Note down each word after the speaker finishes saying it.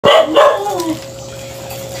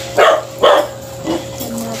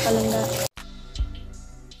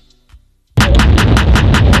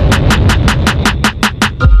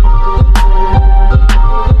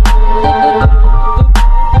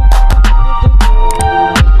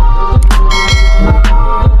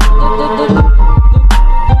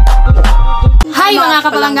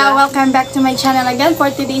Palangga, welcome back to my channel again. For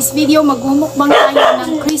today's video, magmumukbang tayo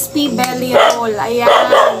ng crispy belly roll. Ayan.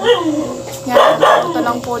 Yan, ito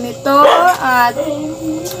lang po nito. At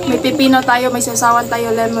may pipino tayo, may sasawan tayo,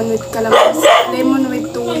 lemon with calamansi, lemon with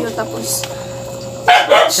tuyo, tapos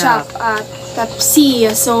shop at Pepsi.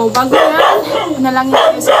 So, bago yan, nalangin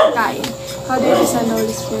tayo sa pagkain. Father, Son, Holy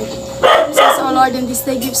Spirit. Says, O Lord, in this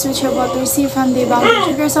day gifts which you're about to receive from the bounty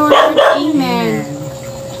triggers, our Lord. Amen.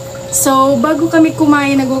 So, bago kami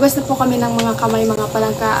kumain, nagugas na po kami ng mga kamay, mga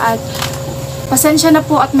palangka. At pasensya na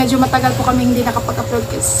po at medyo matagal po kami hindi nakapag-upload.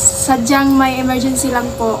 Sadyang may emergency lang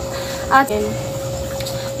po. At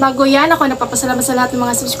bago yan, ako nagpapasalamat sa lahat ng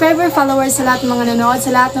mga subscriber, followers, sa lahat ng mga nanonood,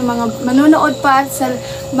 sa lahat ng mga manunood pa, sa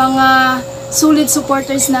mga sulit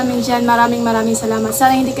supporters namin dyan. Maraming salamat.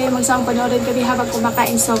 Sana hindi kayo magsawang panoorin kami habang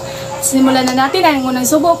kumakain. So, simulan na natin ang unang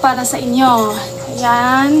subo para sa inyo.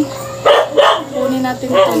 Ayan. Kunin natin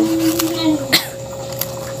ito.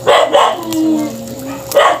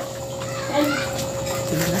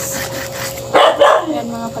 Ayan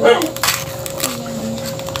mga palangga.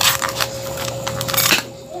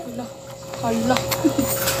 Hala.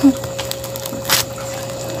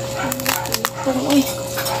 Itong uy.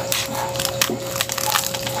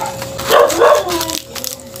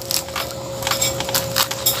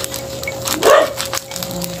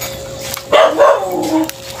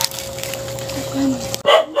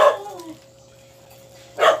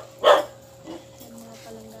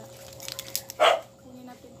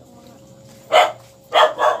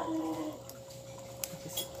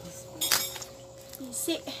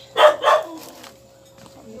 Isi.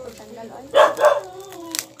 Ito tanggal oil.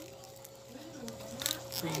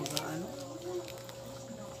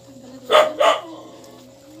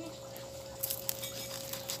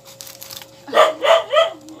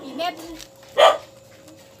 Init.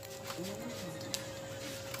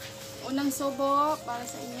 Unang subo para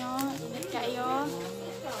sa inyo. Init kayo.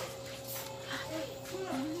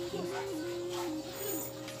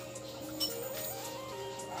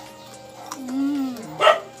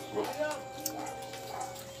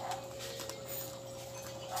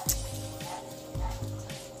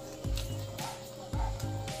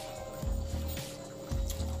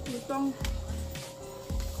 Lutong.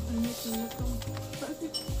 Lutong.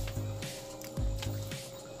 Bakit?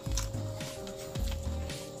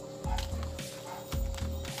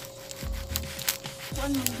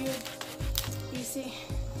 Kuan mo yun. Easy.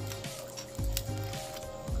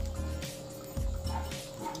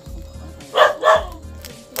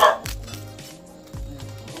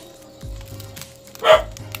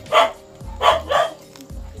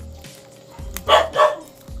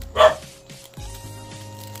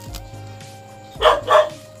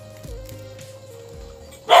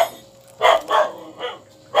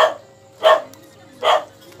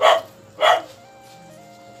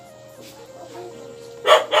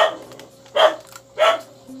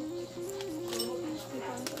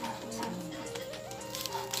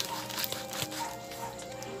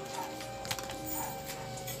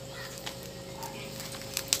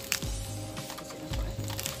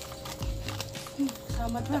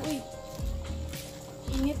 Salamat na, uy.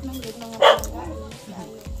 Init ng good mga palangga.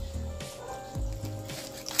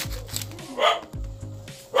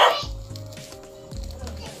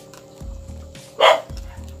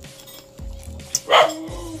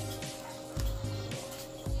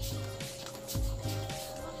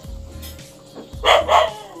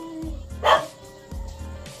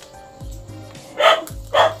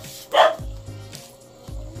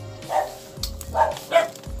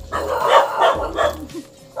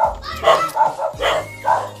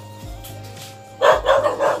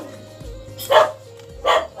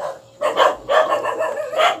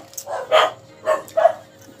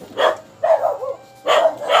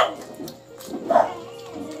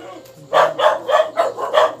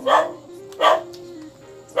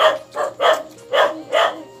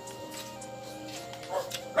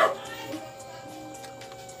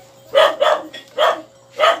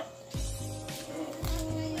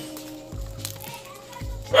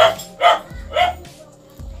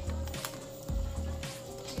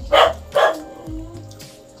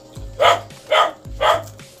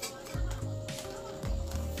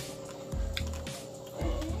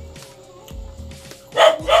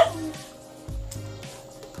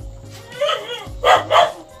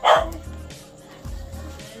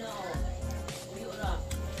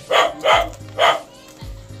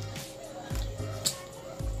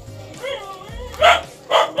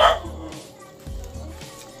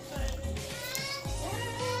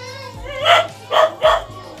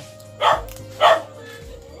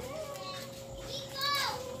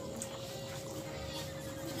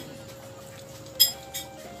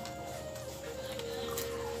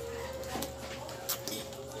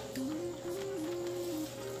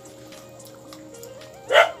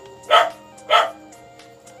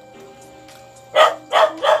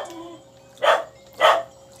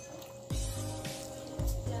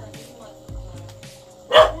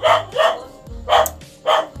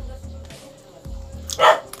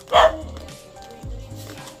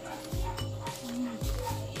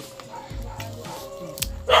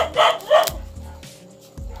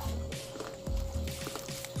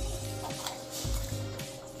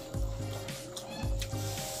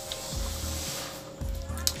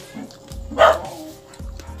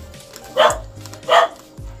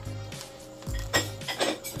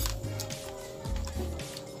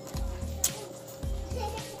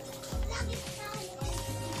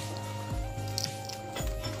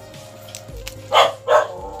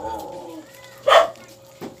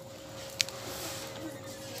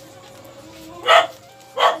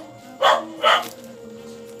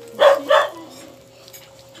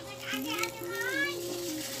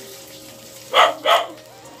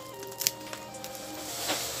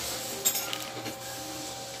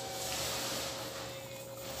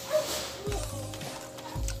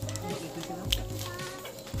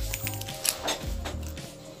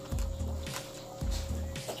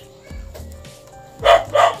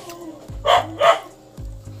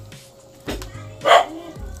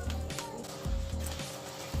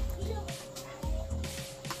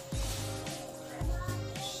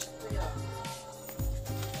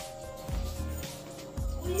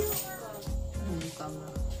 Tama.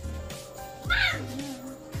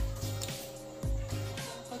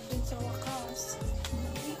 Pag din sa wakas.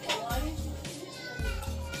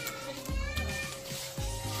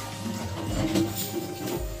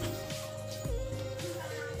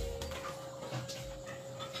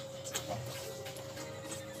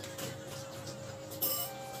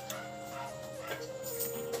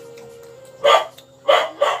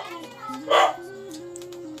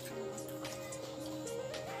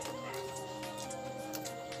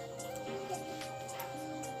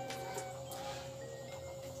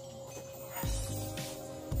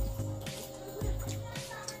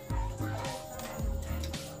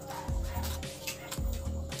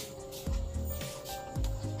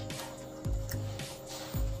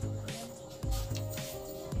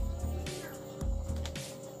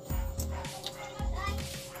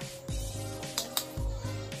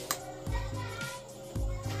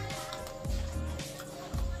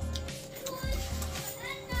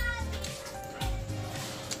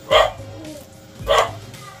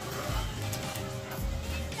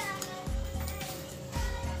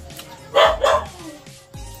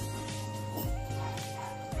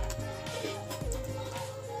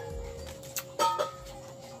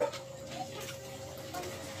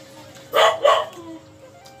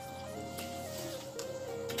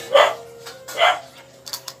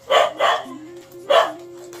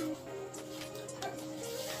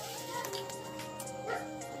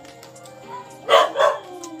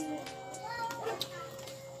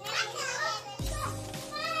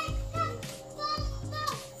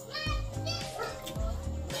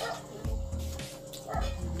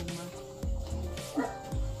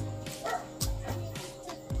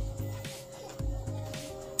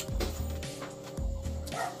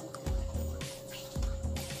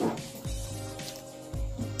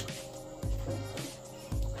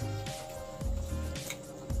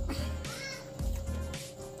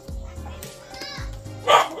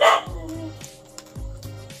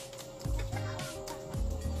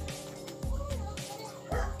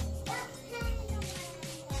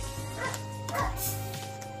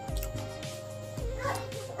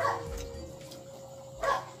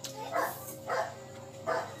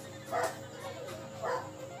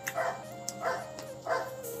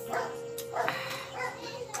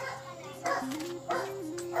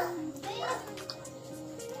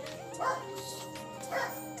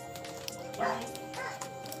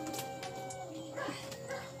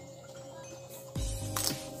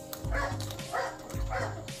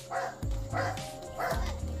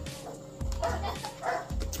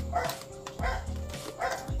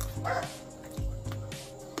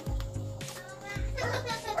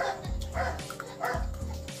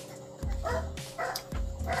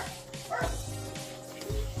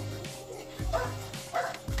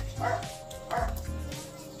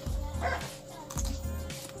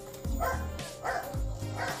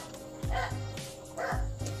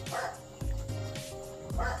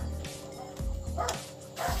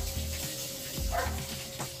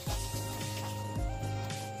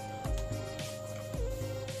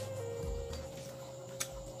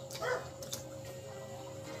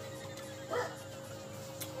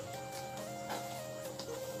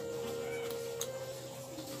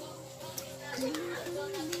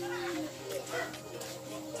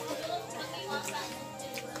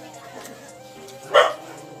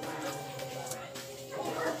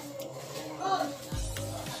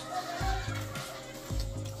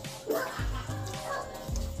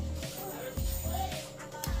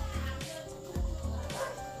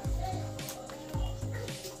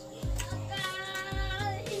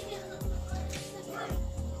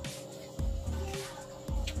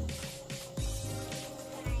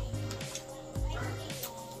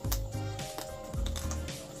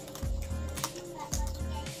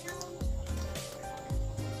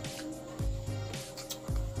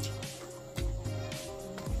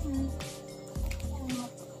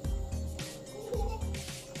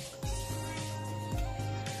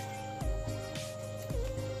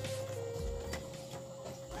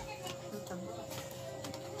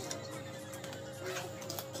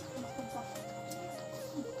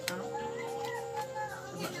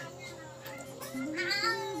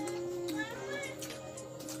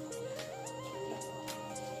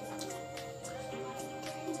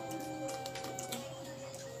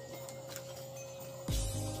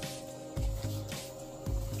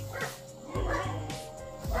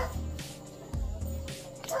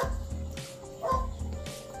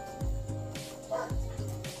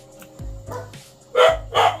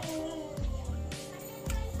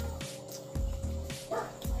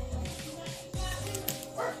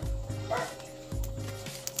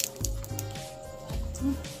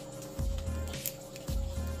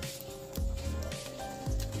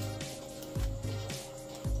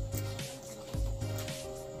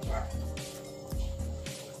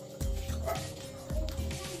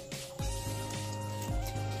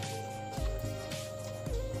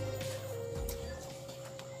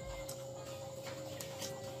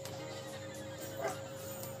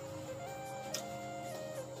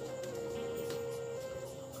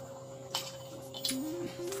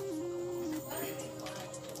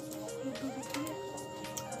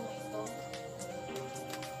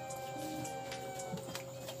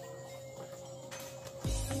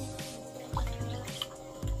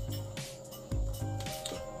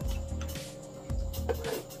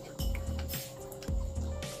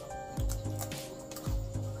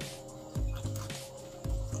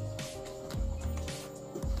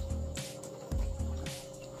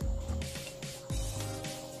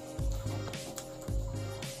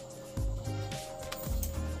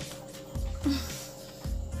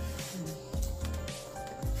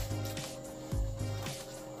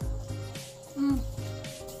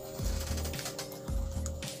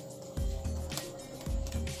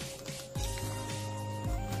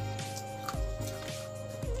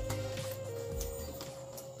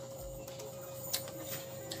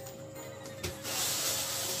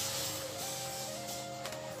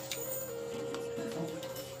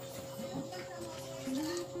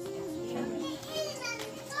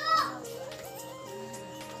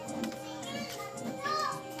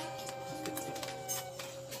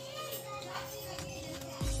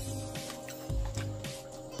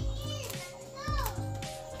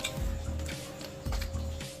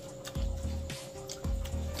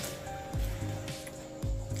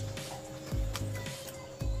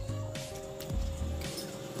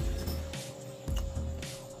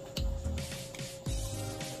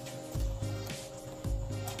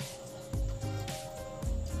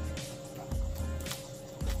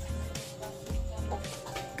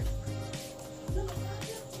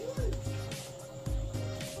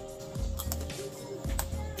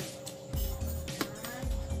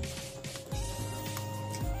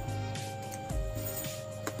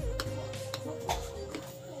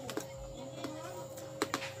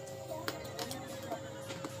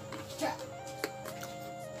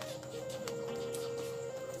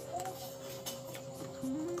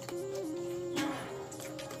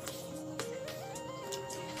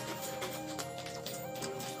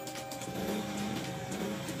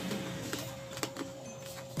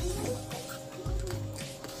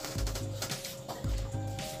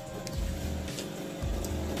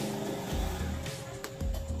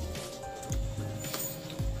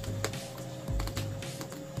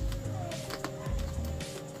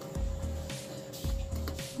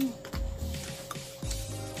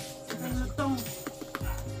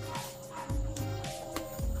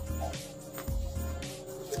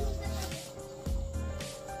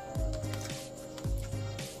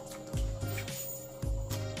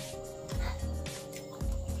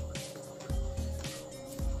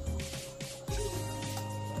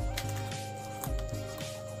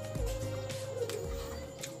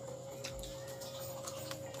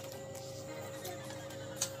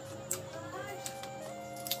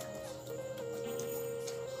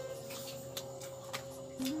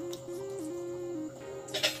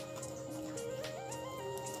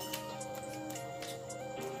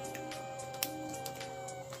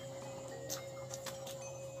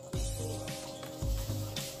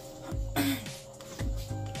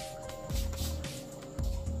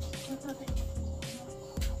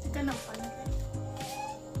 Teka lang pala.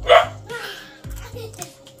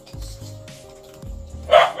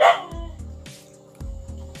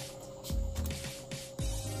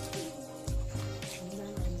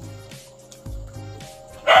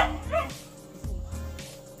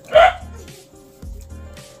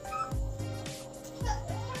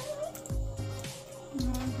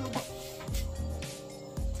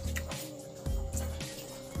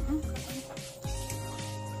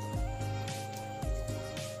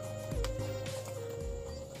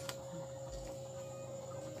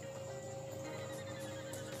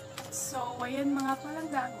 So, ayan mga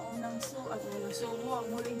palangga, ang unang sumo, ang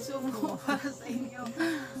muling sumo para sa inyo.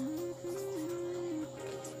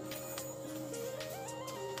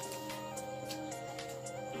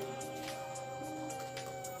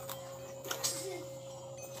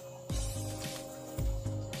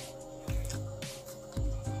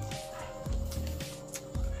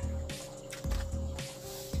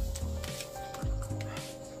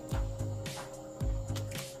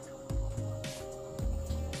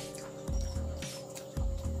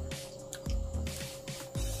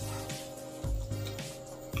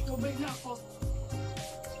 Tubig na ako.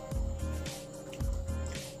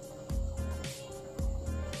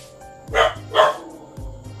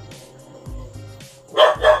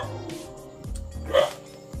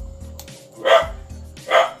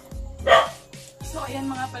 So,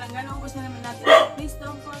 ayan mga palangga, naubos na naman natin. So, please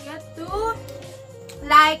don't forget to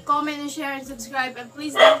like, comment, and share, and subscribe. And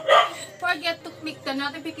please don't forget to click the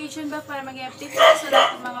notification bell para mag-update kayo sa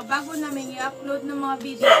lahat ng mga bago namin i-upload ng mga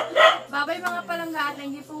video. Bye-bye mga palangga.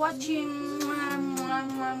 Thank you for watching.